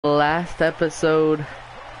Last episode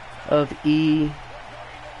of EFW.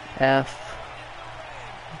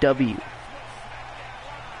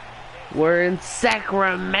 We're in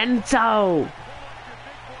Sacramento.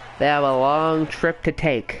 They have a long trip to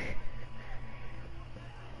take.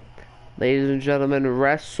 Ladies and gentlemen,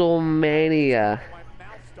 WrestleMania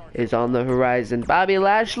is on the horizon. Bobby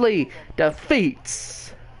Lashley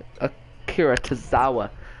defeats Akira Tozawa.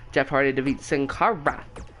 Jeff Hardy defeats Sin Cara.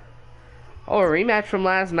 Oh, a rematch from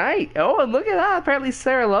last night. Oh, and look at that. Apparently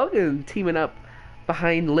Sarah Logan teaming up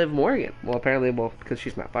behind Liv Morgan. Well, apparently, because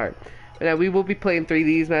she's not fired. But yeah, we will be playing 3 of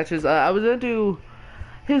these matches. I was going to do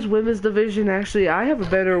his women's division. Actually, I have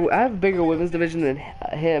a bigger women's division than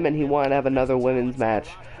him, and he wanted to have another women's match.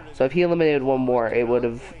 So if he eliminated one more, it would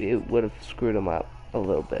have screwed him up a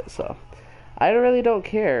little bit. So I really don't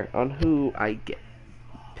care on who I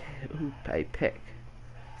pick.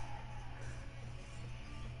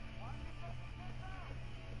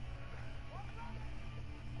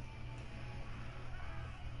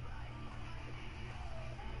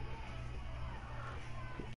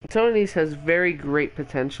 Tony Nese has very great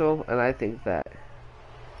potential, and I think that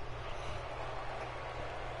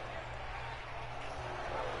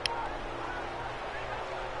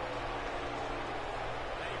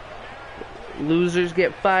losers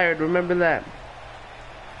get fired. Remember that.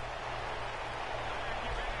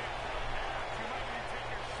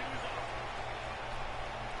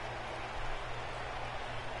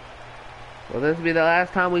 Well, this will be the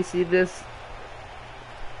last time we see this.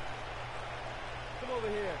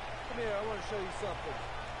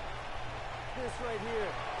 This right here,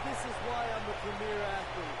 this is why I'm the premier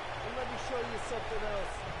athlete. And let me show you something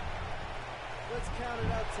else. Let's count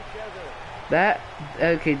it out together.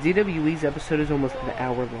 Okay, DWE's episode is almost an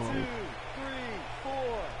hour long. 2, 3, 4,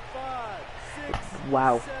 5, 6,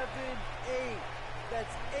 wow. 7, 8.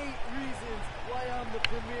 That's 8 reasons why I'm the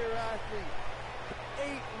premier athlete. 8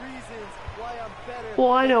 reasons why I'm better.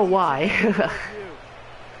 Well, I know why.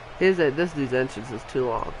 This dude's entrance is too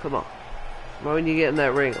long. Come on. When you get in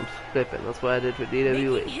that ring, I'm skipping. That's what I did for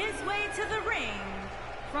DWE. Making his way to the ring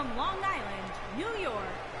from Long Island, New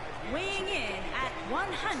York, weighing in at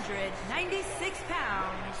 196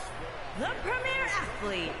 pounds, the premier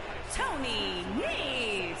athlete, Tony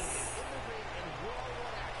Nese.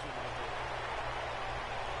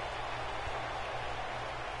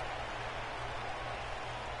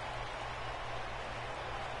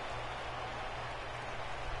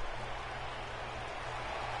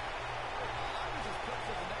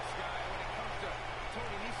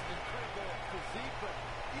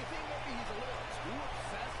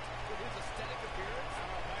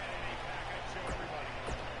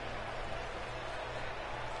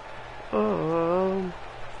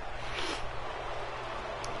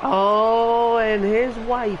 Oh, and his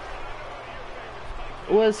wife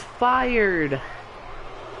was fired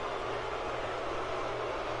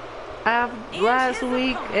last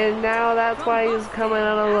week, and now that's why he's coming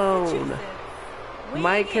out alone.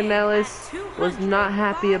 Mike Kanellis was not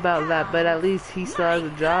happy about that, but at least he still has a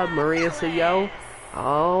job. Maria said, yo,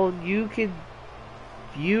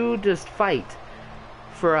 you just fight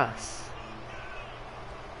for us.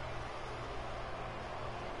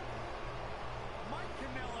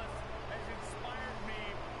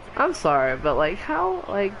 I'm sorry, but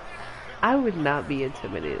I would not be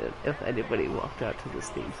intimidated if anybody walked out to this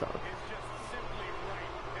theme song.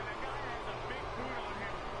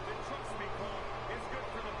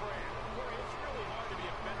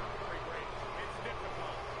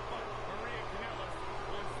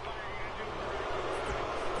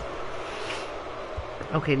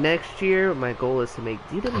 Okay, next year, my goal is to make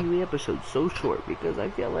DWE episodes so short because I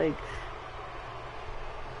feel like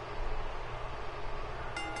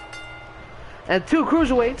and 2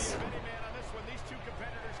 cruiserweights.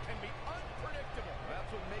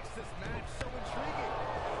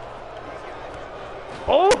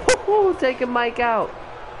 Oh, taking Mike out.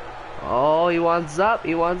 Oh, he wants up.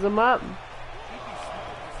 He wants him up.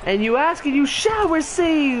 And you ask and you shall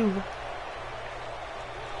receive.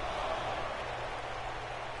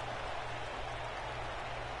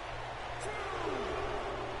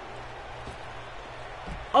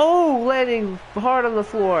 Oh, landing hard on the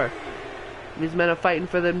floor. These men are fighting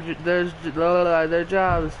for their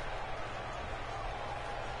jobs.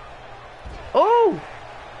 Oh!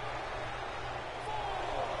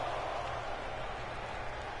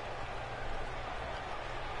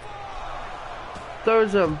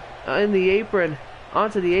 Throws him in the apron,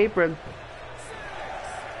 onto the apron.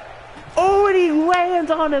 Oh, and he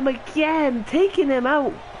lands on him again, taking him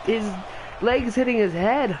out. His legs hitting his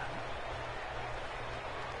head.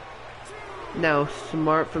 Now,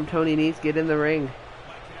 smart from Tony Nese, get in the ring.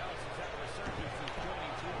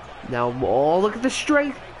 Now, oh, look at the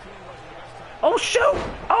strength. Oh, shoot!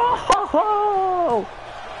 Oh, ho, ho!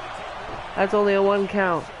 That's only a 1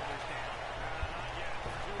 count.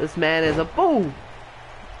 This man is a boom.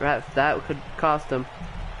 That could cost him.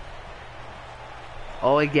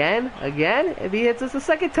 Oh, again? Again? If he hits us a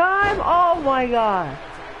second time? Oh, my God.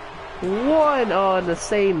 1 on the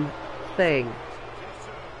same thing.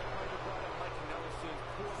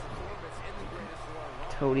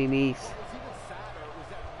 Tony Nese.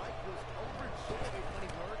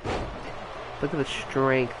 Look at the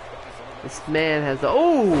strength. This man has the...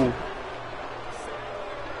 Oh!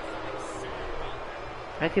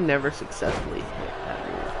 I can never successfully hit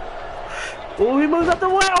that move. Oh, he moves up the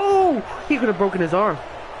way. Oh! He could have broken his arm.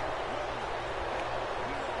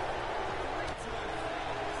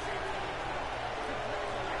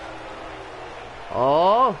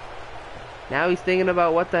 Oh! Now he's thinking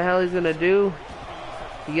about what the hell he's gonna do.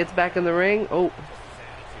 He gets back in the ring. Oh!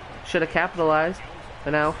 Should have capitalized.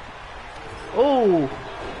 But now... Oh!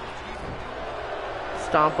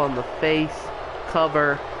 Stomp on the face.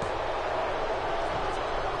 Cover.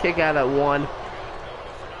 Kick out at 1.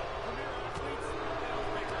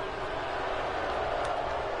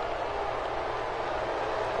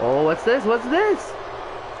 Oh, what's this? What's this?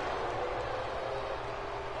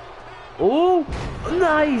 Oh,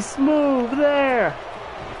 nice move there.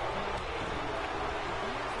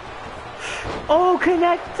 Oh,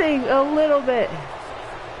 connecting a little bit.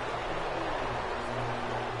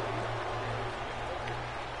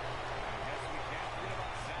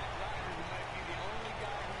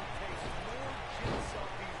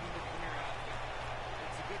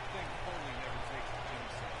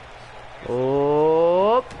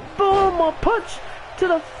 Oh, boom, a punch to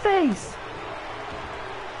the face.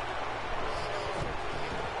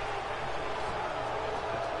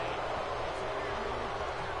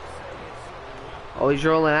 Oh, he's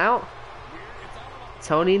rolling out.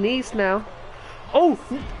 Tony Nese now. Oh,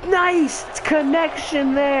 nice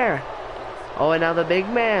connection there. Oh, and now the big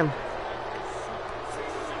man.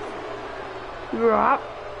 Drop.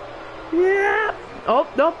 Yeah. Oh,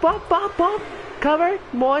 no, bump, bump, bump. Cover.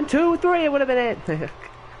 1, 2, 3. It would have been it.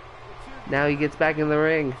 Now he gets back in the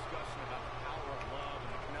ring.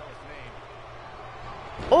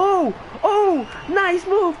 Oh, oh, nice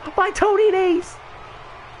move by Tony Nese.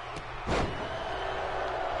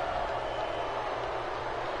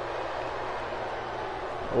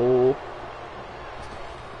 Oh.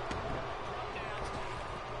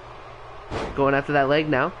 Going after that leg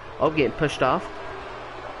now. Oh, getting pushed off.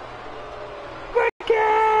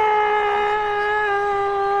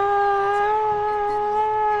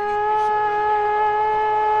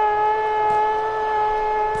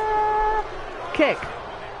 Kick.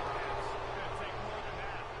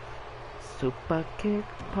 Super kick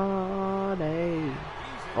party.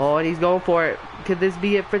 Oh, and he's going for it. Could this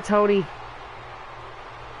be it for Tony?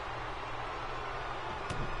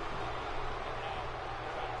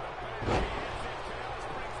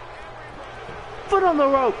 Foot on the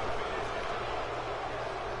rope.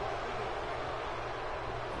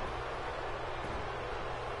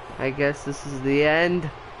 I guess this is the end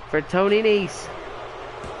for Tony Nese.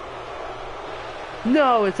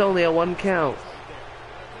 No, it's only a 1 count.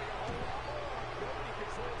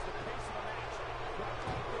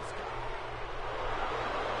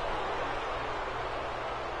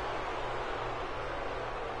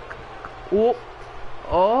 Oh,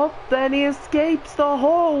 oh, then he escapes the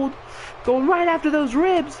hold. Going right after those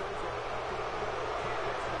ribs.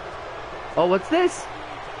 Oh, what's this?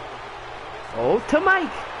 Oh, to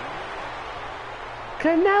Mike.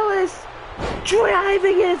 Canellis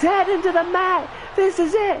driving his head into the mat. This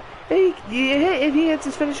is it. If he hits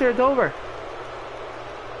his finisher, it's over.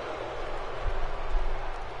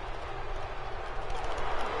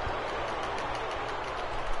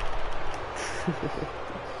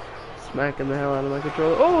 Smacking the hell out of my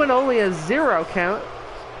controller. Oh, and only a 0 count.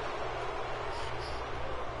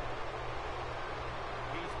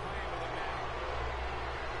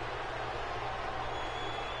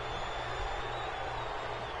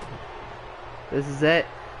 This is it.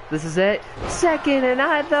 This is it. Second and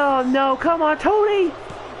oh no, come on, Tony!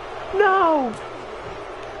 No!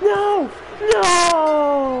 No!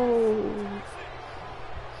 No!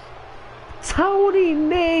 Tony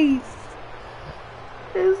Nese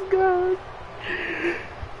is good.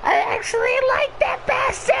 I actually like that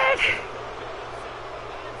bastard!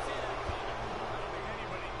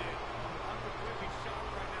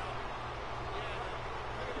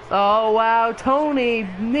 Oh wow, Tony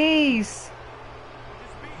Nese!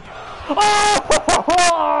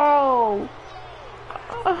 Oh!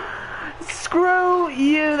 Screw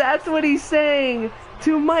you, that's what he's saying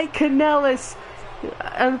to Mike Kanellis.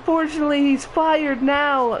 Unfortunately, he's fired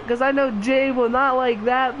now, because I know Jay will not like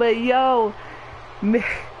that, but yo,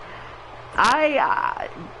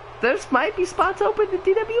 there's might be spots open to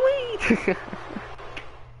WWE.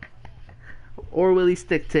 Or will he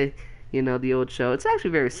stick to, you know, the old show? It's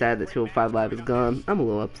actually very sad that 205 Live is gone. I'm a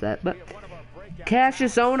little upset, but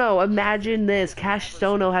Cassius Ohno, imagine this. Cassius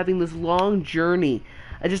Ohno having this long journey.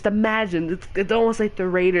 I just imagine, it's almost like the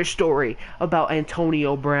Raider story about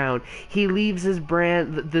Antonio Brown. He leaves his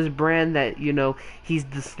brand, this brand that, you know, he's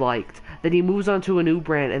disliked. Then he moves on to a new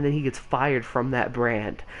brand, and then he gets fired from that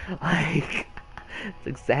brand. Like, it's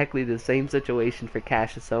exactly the same situation for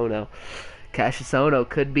Cassius Ohno. Cassius Ohno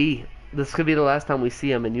this could be the last time we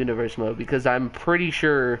see him in universe mode, because I'm pretty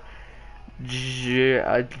sure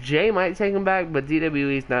Jay might take him back, but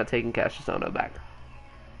DWE's not taking Cassius Ohno back.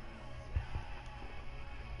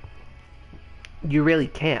 You really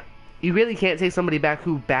can't. You really can't take somebody back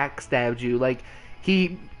who backstabbed you. Like,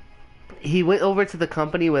 he went over to the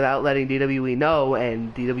company without letting DWE know,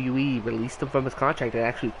 and DWE released him from his contract and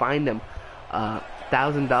actually fined him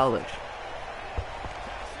 $1,000.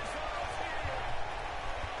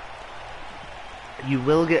 You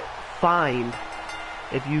will get fined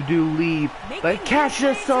if you do leave. But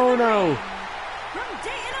Cassius Ohno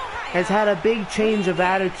has had a big change of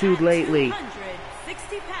attitude lately.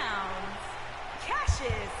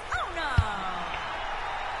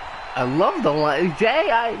 I love the line,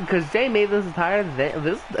 because Jay made this attire.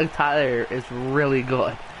 This attire is really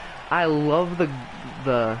good. I love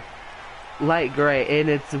the light gray, and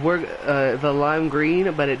it's the lime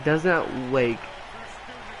green, but it doesn't, like,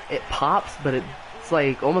 it pops, but it's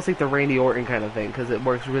like almost like the Randy Orton kind of thing, because it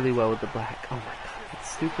works really well with the black. Oh my god, it's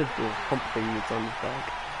stupid little hump thing that's on his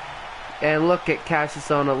back. And look at Cassius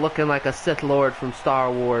Ohno looking like a Sith Lord from Star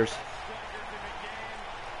Wars.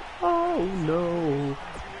 Oh no.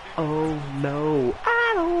 Oh no,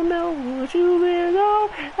 I don't know what you've been on,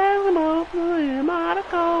 and I'm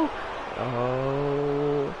Monaco.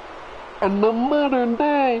 Oh, and the modern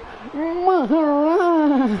day Maharaja.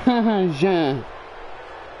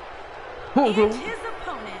 And his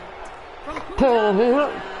opponent from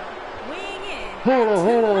Punjab, weighing in at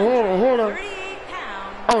 238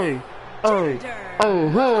 pounds,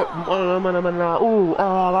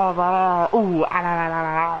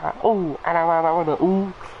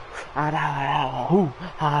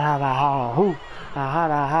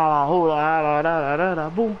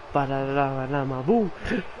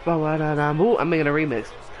 I'm making a remix.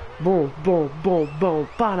 Boom, boom, boom, boom,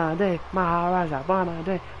 Banade, Maharaja,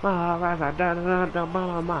 Banade, Maharaja, da da da da,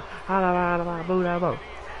 Maharaja,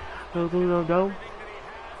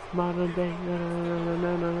 modern day,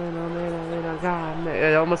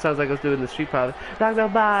 it almost sounds like I was doing the Street Fighter. Like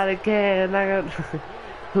nobody can,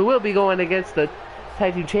 who will be going against the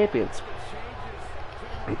Tag Team Champions.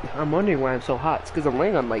 I'm wondering why I'm so hot. It's because I'm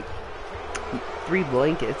laying on like 3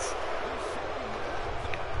 blankets.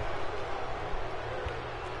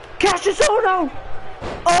 Cassius Ohno!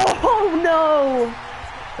 Oh no!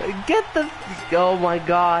 Get the... Oh my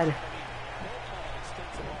god.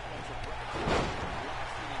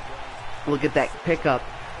 Look at that pickup.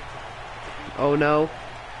 Oh no.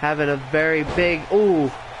 Having a very big...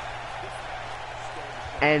 Ooh.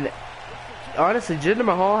 And honestly, Jinder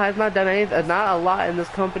Mahal has not done anything, not a lot in this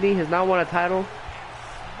company, has not won a title.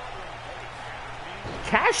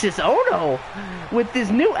 Cassius Ohno with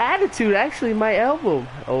this new attitude actually might help him.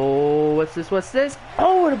 Oh, what's this? What's this?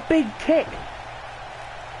 Oh, and a big kick.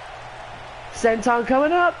 Senton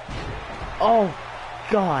coming up. Oh,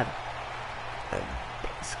 God.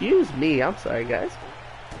 Excuse me. I'm sorry, guys.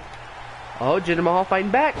 Oh, Jinder Mahal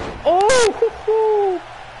fighting back. Oh,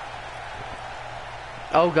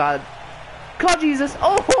 oh God. God, Jesus.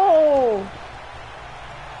 Oh.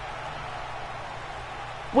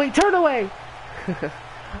 Wait, turn away.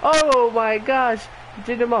 Oh my gosh,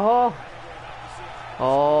 Jinder Mahal.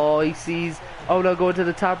 Oh, he sees. Oh no, going to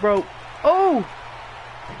the top rope. Oh,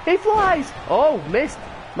 he flies. Oh, missed.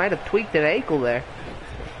 Might have tweaked an ankle there.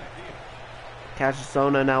 Cassius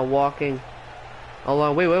Ohno now walking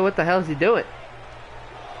along. Wait, what the hell is he doing?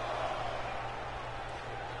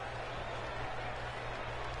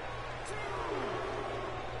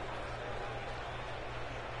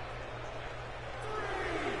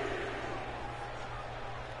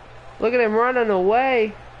 Look at him running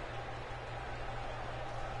away.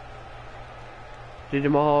 Jinder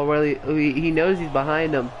Mahal really, he knows he's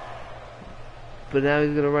behind him. But now he's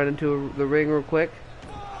going to run into the ring real quick.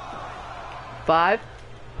 5.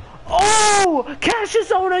 Oh! Cassius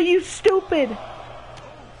Ohno, you stupid!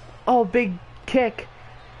 Oh, big kick.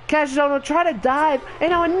 Cassius Ohno try to dive,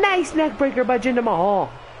 and now a nice neck breaker by Jinder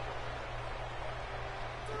Mahal.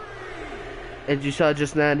 As you saw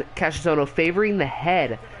just then, Cassius Ohno favoring the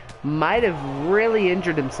head. Might have really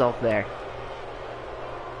injured himself there.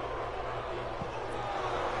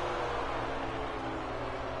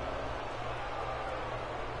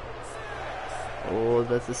 Oh,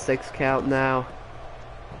 that's a 6 count now.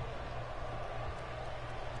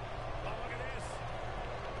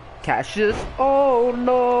 Cassius, oh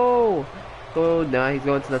no! Oh no, he's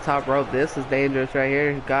going to the top rope. This is dangerous right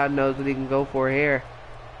here. God knows what he can go for here.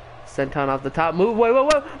 Senton off the top. Move, wait.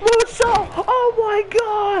 Moonsault! Oh my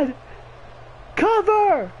god!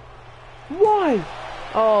 Cover! 1!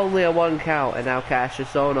 Oh, only a 1 count. And now Cassius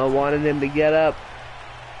Ohno wanted him to get up.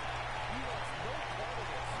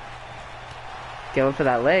 Going for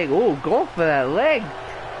that leg. Oh, going for that leg.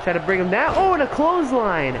 Try to bring him down. Oh, and a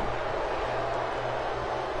clothesline.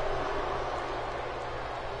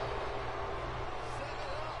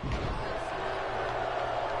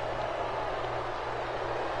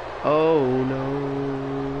 Oh no.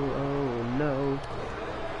 Oh no.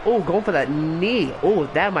 Oh, going for that knee. Oh,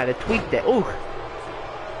 that might have tweaked it. Oh.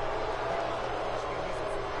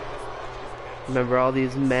 Remember all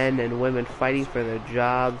these men and women fighting for their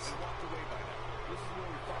jobs.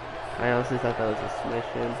 I honestly thought that was a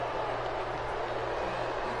submission.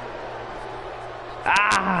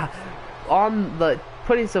 Ah! On the,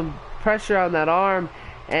 putting some pressure on that arm.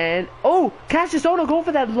 And, oh! Cassius Ohno going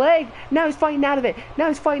for that leg! Now he's fighting out of it! Now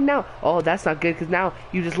he's fighting out! Oh, that's not good, because now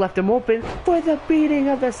you just left him open for the beating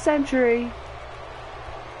of the century!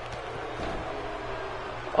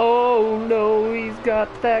 Oh no, he's got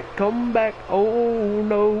that comeback! Oh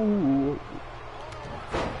no!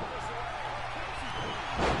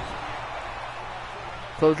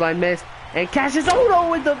 Clothesline missed, and Cassius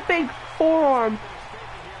Ohno with the big forearm!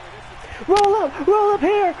 Roll up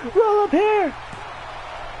here! Roll up here!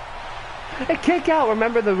 A kick out.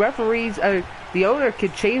 Remember, the referees, the owner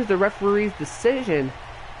could change the referee's decision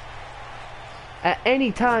at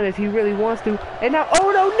any time if he really wants to. And now, oh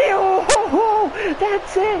no, no!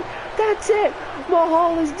 That's it! That's it!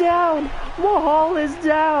 Mahal is down! Mahal is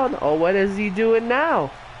down! Oh, what is he doing now?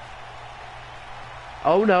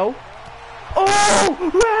 Oh no! Oh!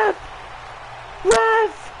 Ref!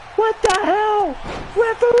 Ref! What the hell?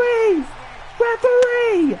 Referee!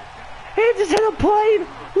 Referee! He just hit a plane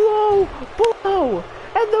low blow,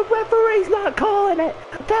 and the referee's not calling it.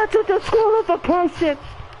 That's a disqualification.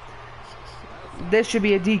 This should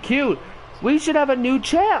be a DQ. We should have a new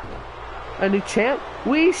champ. A new champ?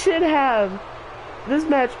 We should have this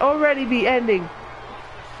match already be ending.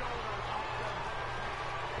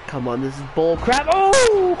 Come on, this is bull crap.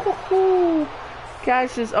 Oh!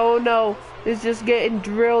 Cassius, oh no, is just getting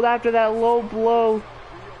drilled after that low blow.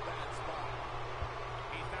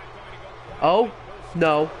 Oh,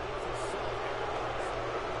 no.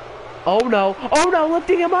 Oh no. Oh no,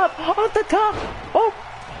 lifting him up off the top. Oh,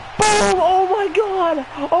 boom. Oh my god.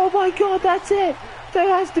 Oh my god, that's it. That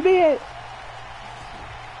has to be it.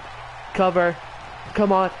 Cover.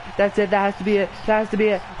 Come on. That's it. That has to be it. That has to be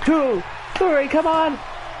it. 2, 3, come on.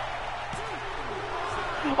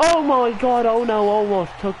 Oh my god. Oh no,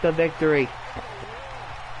 almost took the victory.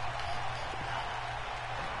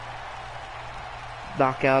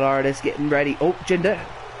 Knockout artist getting ready. Oh, Jinder.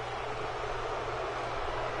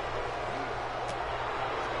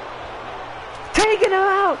 Taking him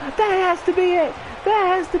out. That has to be it. That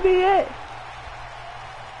has to be it.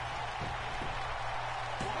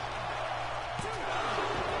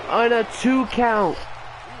 On a 2 count.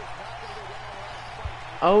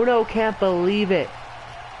 Oh no, can't believe it.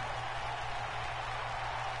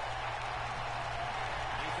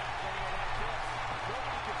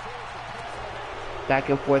 Back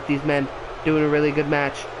and forth, these men doing a really good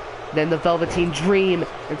match. Then the Velveteen Dream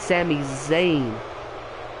and Sami Zayn.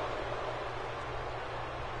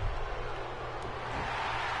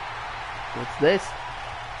 What's this?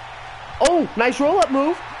 Oh, nice roll-up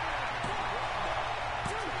move.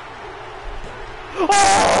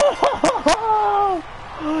 Oh!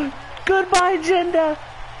 Goodbye, Jinder.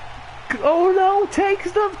 Oh no,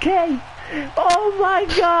 takes the K. Oh my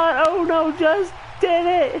god. Oh no, just did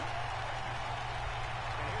it.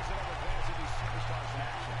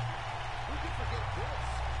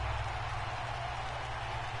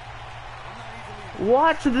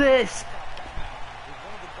 Watch this!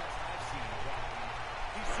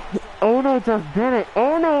 Ohno just did it!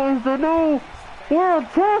 Ohno is the new world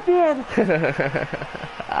champion!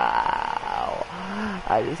 Ow.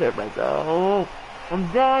 I just hurt myself. I'm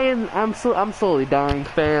dying. I'm slowly dying,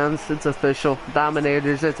 fans. It's official.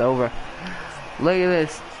 Dominators, it's over. Look at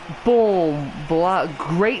this. Boom.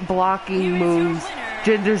 Great blocking moves.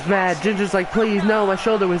 Ginger's mad. Ginger's like, please, no, my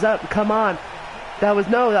shoulder was up. Come on. That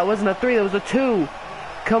wasn't a 3, that was a 2.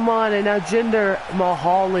 Come on, and now Jinder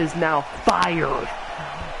Mahal is now fired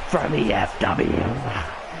from EFW.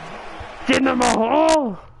 Jinder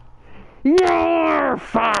Mahal, you're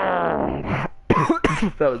fired.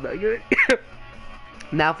 That was not good.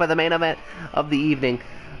 Now for the main event of the evening.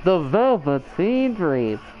 The Velveteen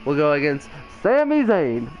Dream will go against Sami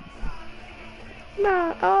Zayn.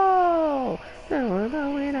 No,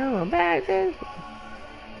 we don't back this.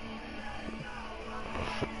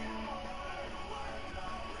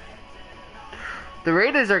 The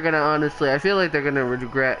Raiders are gonna, honestly, I feel like they're gonna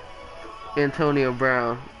regret Antonio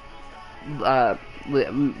Brown. Like,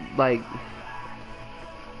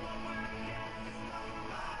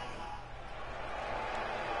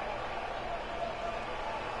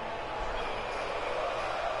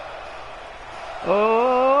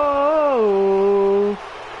 oh.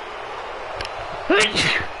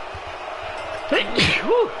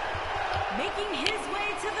 Making his way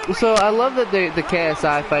to the So I love that the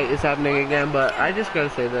KSI fight is happening again, but I just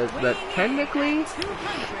gotta say that technically,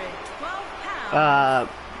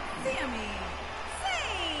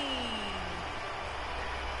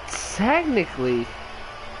 technically,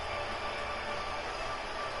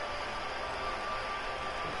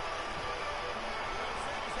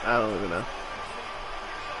 I don't even know.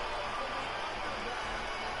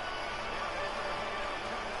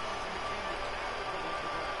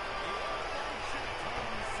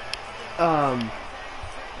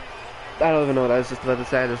 I don't even know what I was just about to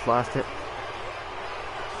say, I just lost it.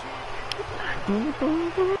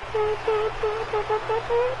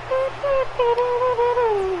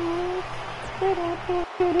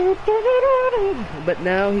 But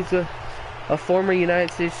now he's a former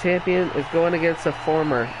United States champion is going against a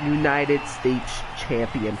former United States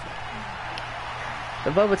champion.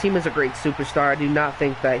 The Velveteen is a great superstar. I do not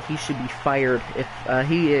think that he should be fired. If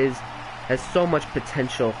he has so much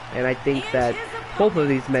potential, and I think that both of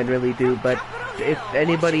these men really do. But if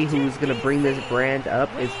anybody who's going to bring this brand up,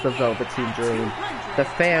 it's the Velveteen Dream. The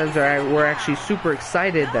fans were actually super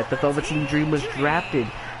excited that the Velveteen Dream was drafted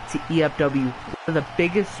to EFW, one of the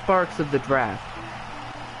biggest sparks of the draft.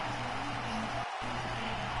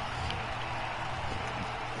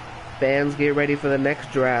 Fans, get ready for the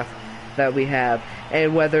next draft that we have,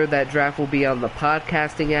 and whether that draft will be on the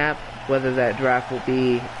podcasting app, whether that draft will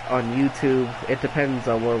be on YouTube, it depends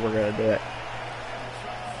on where we're going to do it.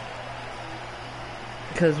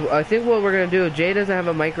 Because I think what we're going to do, if Jay doesn't have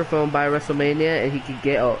a microphone by WrestleMania and he could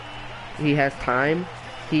he has time,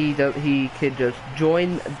 he could just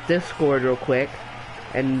join Discord real quick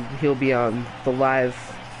and he'll be on the live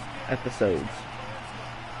episodes.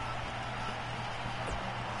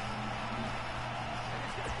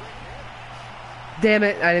 Damn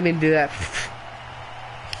it, I didn't mean to do that.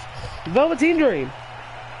 Velveteen Dream.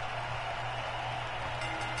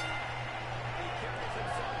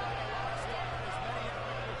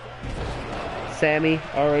 Sammy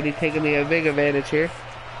already taking me a big advantage here.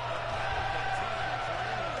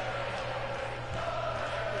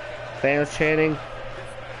 Fans chanting.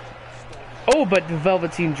 Oh, but the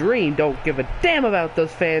Velveteen Dream don't give a damn about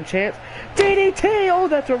those fan chants. DDT! Oh,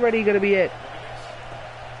 that's already going to be it.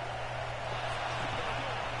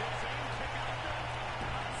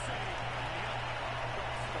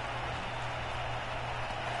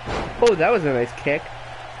 Oh, that was a nice kick.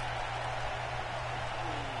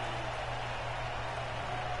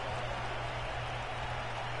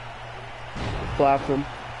 Blocks him.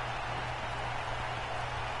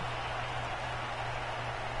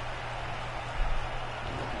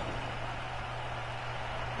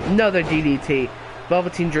 Another DDT.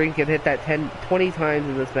 Velveteen Dream can hit that 20 times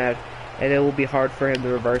in this match, and it will be hard for him to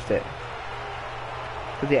reverse it.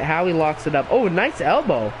 Because how he locks it up. Oh, nice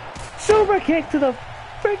elbow. Super kick to the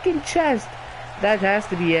freaking chest. That has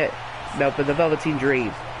to be it. No, for the Velveteen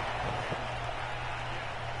Dream.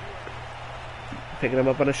 Picking him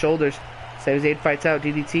up on the shoulders. Sami Zayn fights out.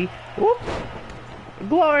 DDT. Whoop.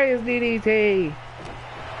 Glorious DDT.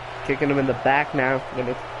 Kicking him in the back now.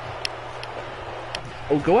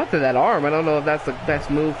 Oh, go after that arm. I don't know if that's the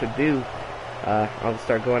best move to do. I'll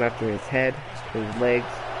start going after his head, his legs.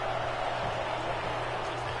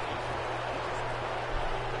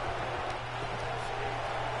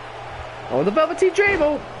 Oh, the Velveteen Dream!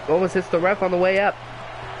 Oh, almost hits the ref on the way up.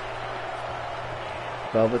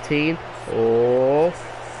 Velveteen. Oh.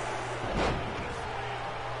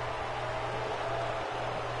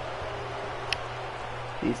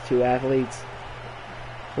 These two athletes.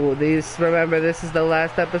 Oh, remember, this is the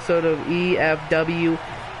last episode of EFW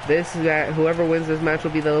This guy, whoever wins this match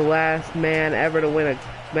will be the last man ever to win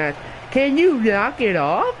a match. Can you knock it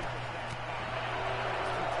off?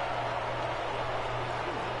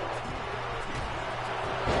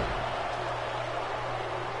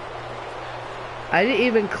 I didn't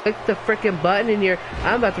even click the freaking button in here.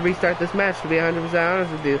 I'm about to restart this match, to be 100%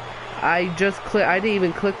 honest with you. I didn't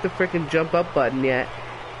even click the freaking jump up button yet.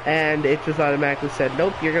 And it just automatically said,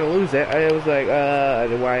 nope, you're gonna lose it. I was like,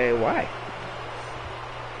 why?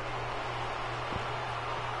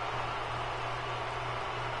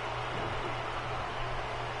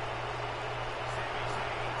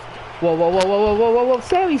 Whoa,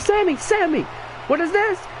 Sammy! What is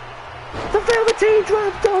this? The Velveteen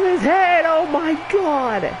dropped on his head! Oh my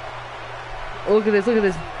god! Look at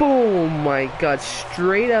this, boom! My god,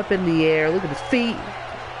 straight up in the air, look at his feet!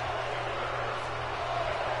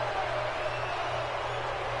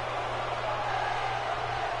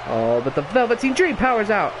 Oh, but the Velveteen Dream powers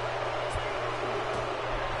out!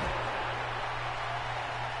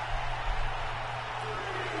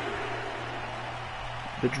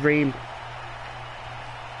 The Dream.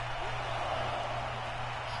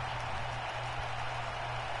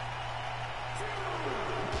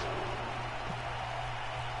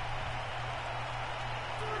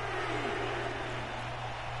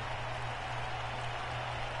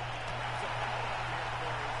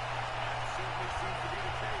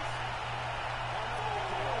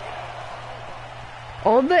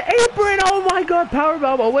 On the apron! Oh my god,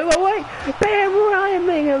 powerbomb! Oh, wait! Bam!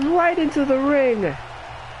 Rhyming him right into the ring!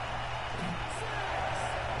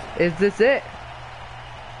 Is this it?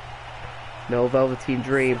 No, Velveteen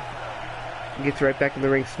Dream. Gets right back in the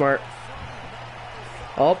ring, smart.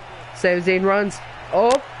 Oh, Sami Zayn runs.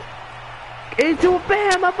 Oh! Into a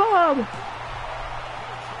bam! A bomb!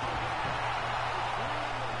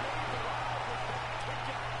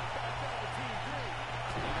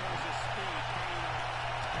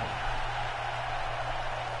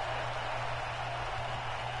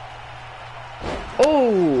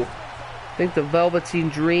 Oh! I think the Velveteen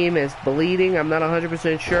Dream is bleeding. I'm not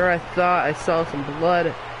 100% sure. I thought I saw some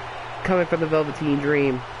blood coming from the Velveteen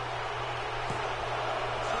Dream.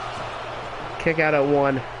 Kick out at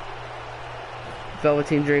 1.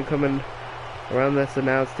 Velveteen Dream coming around this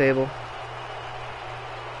announce table.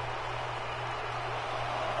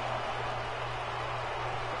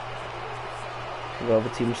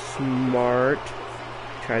 Velveteen smart.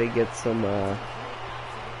 Try to get some,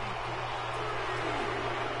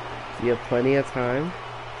 you have plenty of time.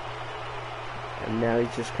 And now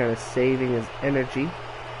he's just kind of saving his energy.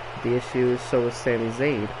 The issue is so is Sami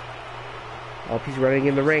Zayn. Oh, he's running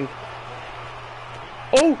in the ring.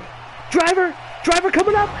 Oh! Driver! Driver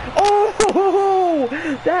coming up! Oh!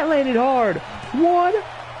 That landed hard. 1.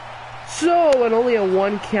 So, and only a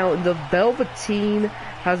 1 count. The Velveteen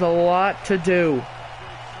has a lot to do.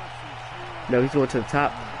 No, he's going to the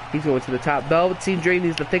top. He's going to the top. Velveteen Dream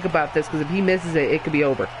needs to think about this, because if he misses it, it could be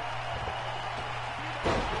over.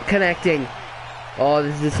 Connecting. Oh,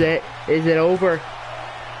 is this it? Is it over?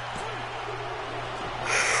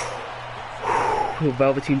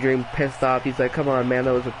 Velveteen Dream pissed off. He's like, come on, man,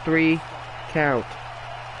 that was a 3 count.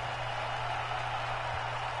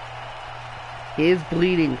 He is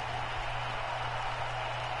bleeding.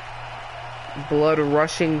 Blood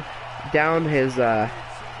rushing down his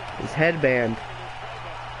headband.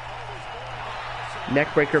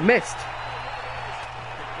 Neckbreaker missed.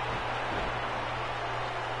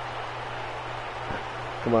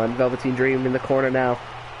 Come on, Velveteen Dream in the corner now.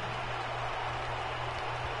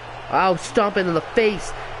 Oh, stomping in the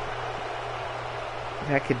face.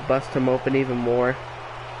 That could bust him open even more.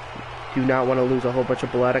 Do not want to lose a whole bunch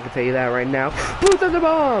of blood, I can tell you that right now. Blue Thunder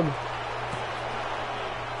Bomb!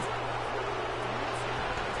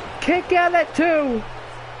 Kick out at 2!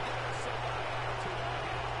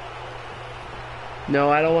 No,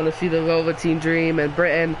 I don't want to see the Velveteen Dream and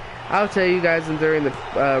Britain. I'll tell you guys during the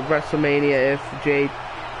WrestleMania if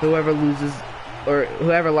whoever loses, or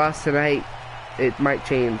whoever lost tonight, it might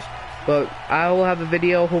change. But I will have a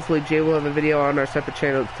video, hopefully Jay will have a video on our separate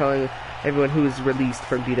channel telling everyone who is released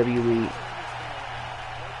from WWE.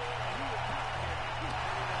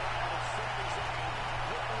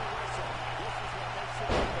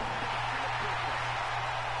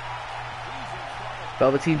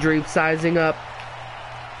 Velveteen Dream sizing up.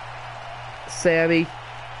 Sammy.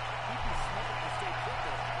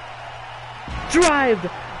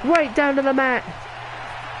 Drive right down to the mat.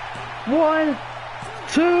 1,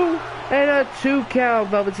 2, and a 2 count.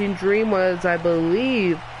 Velveteen Dream was, I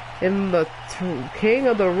believe, in the King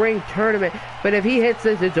of the Ring tournament. But if he hits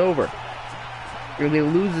this, it's over. And he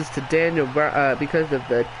loses to Daniel because of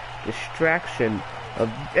the distraction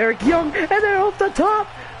of Eric Young, and they're off the top.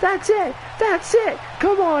 That's it. That's it.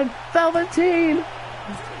 Come on, Velveteen.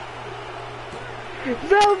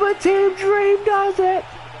 Velveteen Dream does it.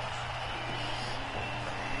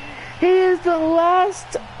 He is the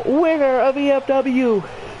last winner of EFW.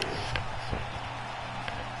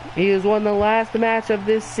 He has won the last match of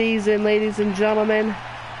this season, ladies and gentlemen.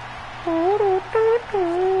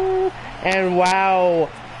 And wow,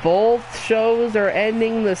 both shows are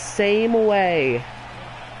ending the same way,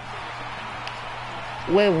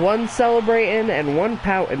 with one celebrating and one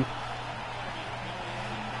pouting.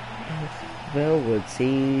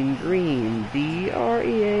 Velveteen Dream,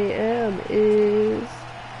 DREAM is.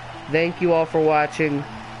 Thank you all for watching.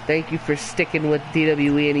 Thank you for sticking with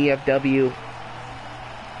DWE and EFW.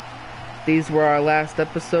 These were our last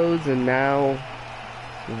episodes, and now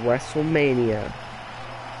WrestleMania.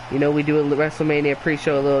 You know, we do a WrestleMania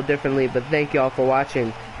pre-show a little differently, but thank you all for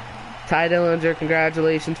watching. Ty Dillinger,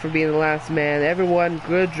 congratulations for being the last man. Everyone,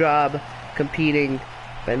 good job competing.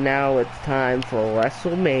 But now it's time for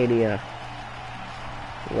WrestleMania.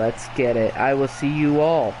 Let's get it. I will see you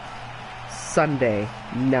all Sunday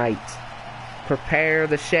night. Prepare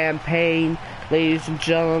the champagne, ladies and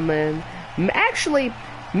gentlemen. Actually,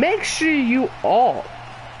 make sure you all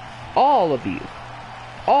of you,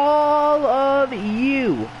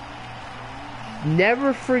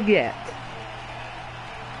 never forget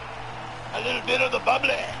a little bit of the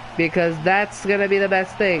bubbly, because that's gonna be the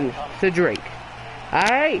best thing to drink.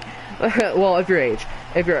 Alright? Well, if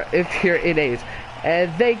you're in age.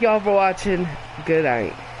 And thank y'all for watching. Good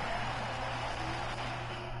night.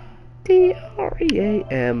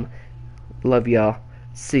 DREAM. Love y'all.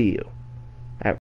 See you.